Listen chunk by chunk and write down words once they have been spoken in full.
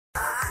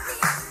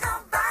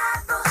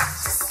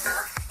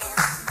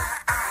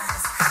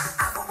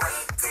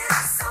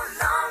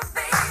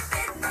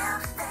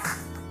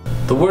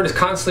The word is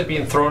constantly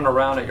being thrown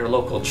around at your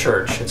local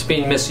church. It's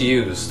being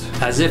misused,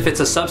 as if it's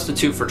a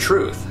substitute for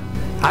truth.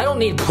 I don't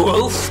need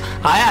proof.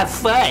 I have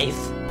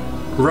faith.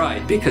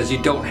 Right, because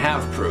you don't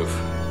have proof.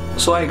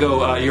 So I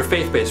go, you're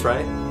faith-based,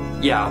 right?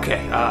 Yeah,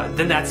 okay,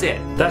 then that's it.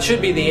 That should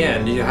be the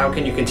end. How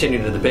can you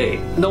continue the debate?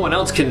 No one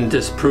else can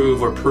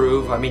disprove or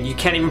prove. I mean, you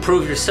can't even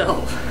prove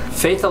yourself.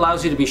 Faith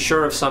allows you to be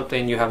sure of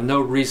something you have no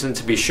reason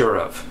to be sure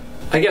of.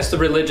 I guess the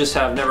religious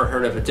have never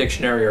heard of a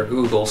dictionary or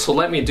Google, so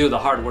let me do the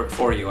hard work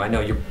for you. I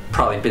know you're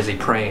probably busy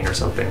praying or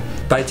something.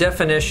 By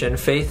definition,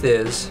 faith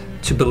is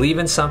to believe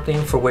in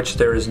something for which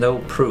there is no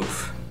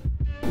proof.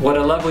 What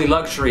a lovely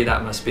luxury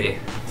that must be.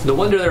 No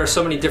wonder there are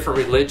so many different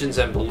religions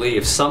and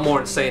beliefs, some more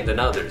insane than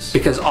others.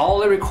 Because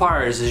all it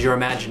requires is your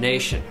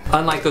imagination.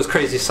 Unlike those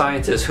crazy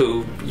scientists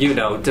who, you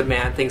know,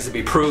 demand things to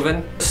be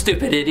proven.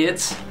 Stupid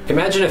idiots.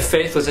 Imagine if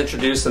faith was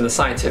introduced in the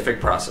scientific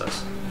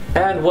process.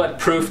 And what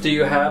proof do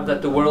you have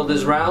that the world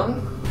is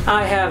round?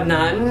 I have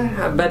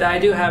none, but I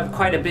do have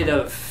quite a bit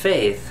of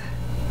faith.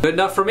 Good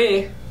enough for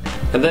me.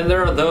 And then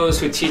there are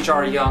those who teach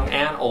our young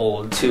and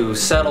old to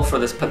settle for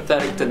this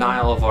pathetic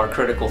denial of our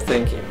critical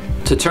thinking.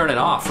 To turn it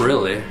off,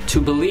 really. To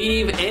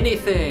believe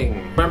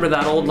anything. Remember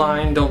that old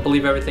line, don't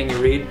believe everything you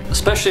read?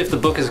 Especially if the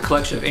book is a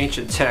collection of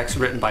ancient texts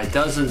written by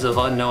dozens of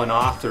unknown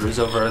authors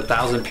over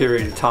 1,000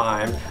 period of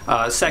time,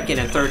 second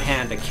and third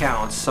hand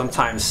accounts,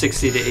 sometimes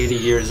 60 to 80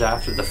 years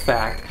after the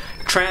fact,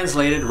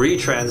 translated,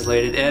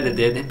 retranslated,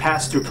 edited,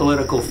 passed through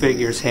political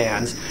figures'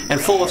 hands,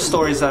 and full of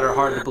stories that are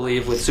hard to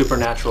believe with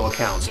supernatural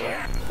accounts.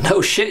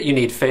 No shit, you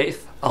need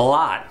faith. A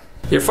lot.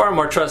 You're far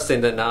more trusting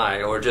than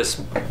I, or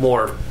just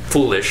more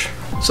foolish.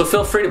 So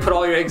feel free to put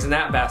all your eggs in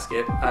that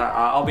basket.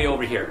 I'll be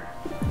over here.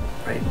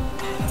 Right.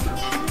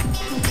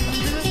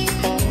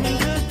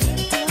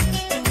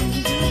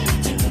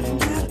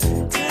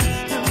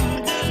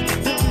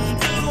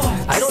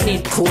 I don't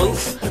need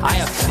proof. I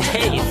have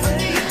faith.